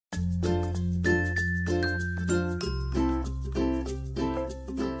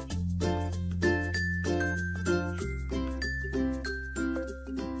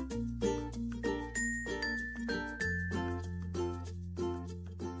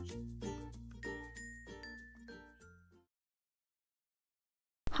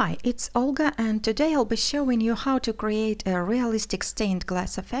Hi, it's Olga, and today I'll be showing you how to create a realistic stained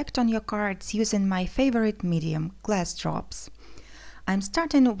glass effect on your cards using my favorite medium, glass drops. I'm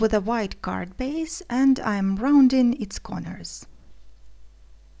starting with a white card base and I'm rounding its corners.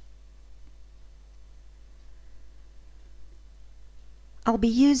 I'll be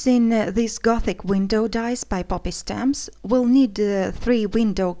using these Gothic window dies by Poppy Stamps. We'll need 3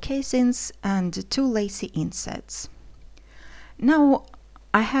 window casings and 2 lacy insets. Now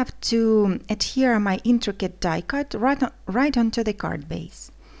I have to adhere my intricate die cut right onto the card base.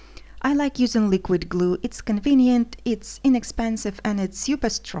 I like using liquid glue. It's convenient, it's inexpensive, and it's super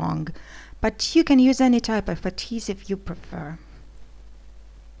strong, but you can use any type of adhesive you prefer.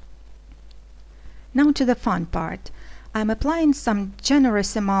 Now to the fun part. I'm applying some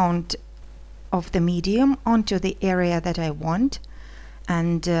generous amount of the medium onto the area that I want,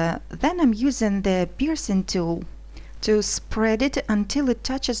 and then I'm using the piercing tool to spread it until it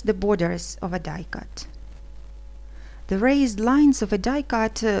touches the borders of a die cut. The raised lines of a die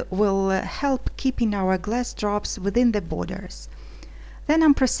cut will help keeping our glass drops within the borders. Then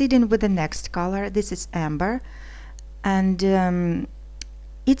I'm proceeding with the next color. This is amber, and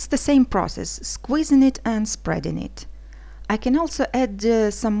it's the same process, squeezing it and spreading it. I can also add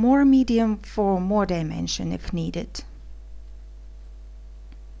some more medium for more dimension if needed.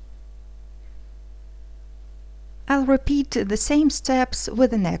 I'll repeat the same steps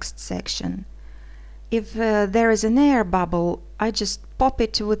with the next section. If there is an air bubble, I just pop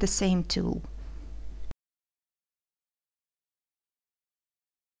it with the same tool.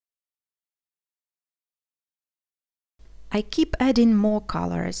 I keep adding more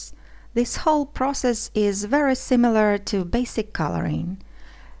colors. This whole process is very similar to basic coloring.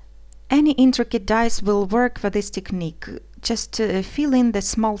 Any intricate dies will work for this technique. Just fill in the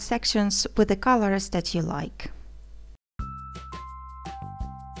small sections with the colors that you like.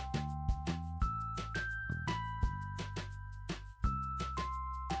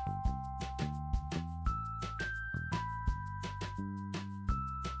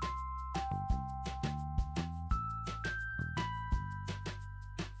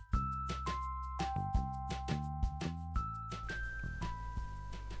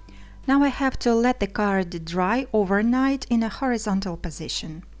 Now I have to let the card dry overnight in a horizontal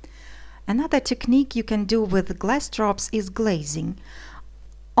position. Another technique you can do with glass drops is glazing.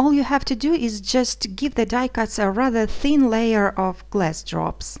 All you have to do is just give the die cuts a rather thin layer of glass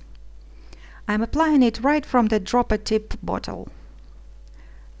drops. I'm applying it right from the dropper tip bottle.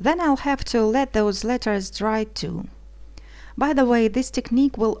 Then I'll have to let those letters dry too. By the way, this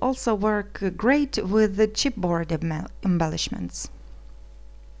technique will also work great with the chipboard embellishments.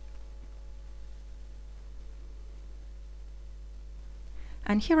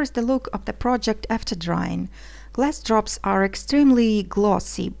 And here is the look of the project after drying. Glass drops are extremely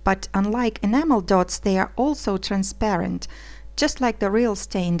glossy, but unlike enamel dots, they are also transparent, just like the real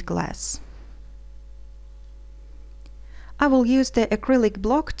stained glass. I will use the acrylic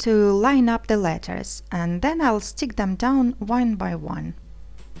block to line up the letters, and then I'll stick them down one by one.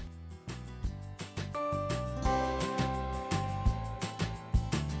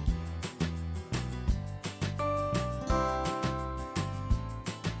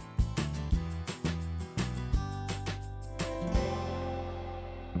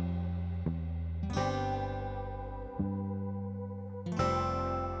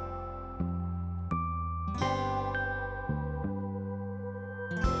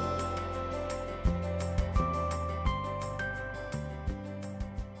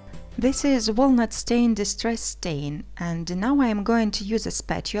 This is walnut stain distress stain, and now I am going to use a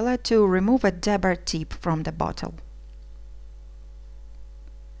spatula to remove a dabber tip from the bottle.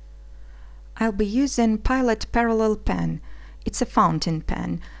 I'll be using Pilot Parallel Pen, it's a fountain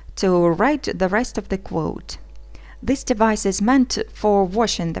pen, to write the rest of the quote. This device is meant for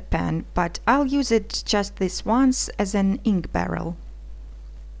washing the pen, but I'll use it just this once as an ink barrel.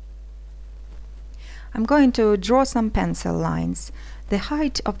 I'm going to draw some pencil lines. The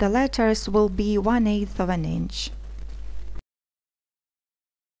height of the letters will be 1/8 of an inch.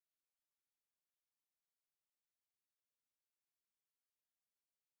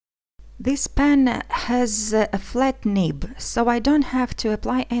 This pen has a flat nib, so I don't have to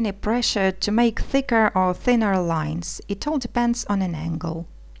apply any pressure to make thicker or thinner lines. It all depends on an angle.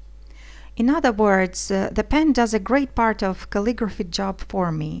 In other words, the pen does a great part of calligraphy job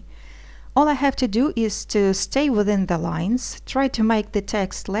for me. All I have to do is to stay within the lines, try to make the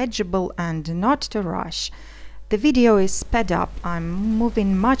text legible and not to rush. The video is sped up, I'm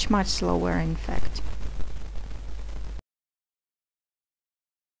moving much slower in fact.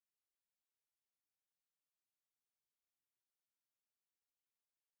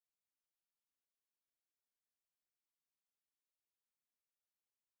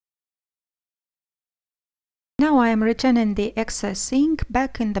 Now I am returning the excess ink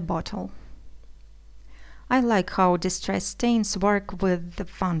back in the bottle. I like how distress stains work with the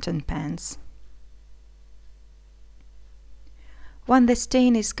fountain pens. When the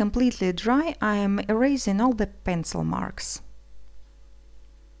stain is completely dry, I am erasing all the pencil marks.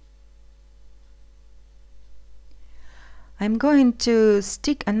 I'm going to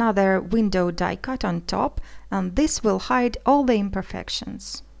stick another window die cut on top, and this will hide all the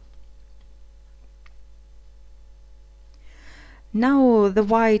imperfections. Now the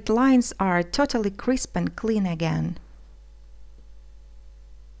white lines are totally crisp and clean again.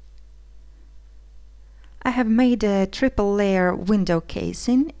 I have made a triple layer window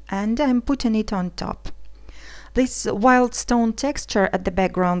casing and I'm putting it on top. This wild stone texture at the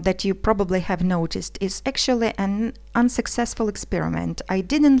background that you probably have noticed is actually an unsuccessful experiment. I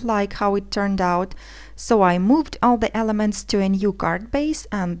didn't like how it turned out, so I moved all the elements to a new card base,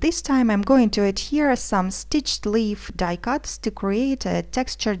 and this time I'm going to adhere some stitched leaf die cuts to create a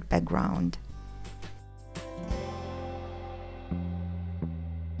textured background.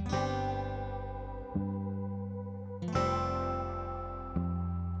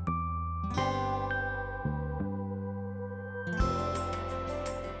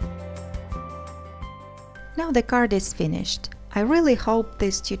 Now the card is finished. I really hope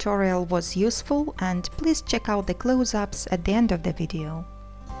this tutorial was useful, and please check out the close-ups at the end of the video.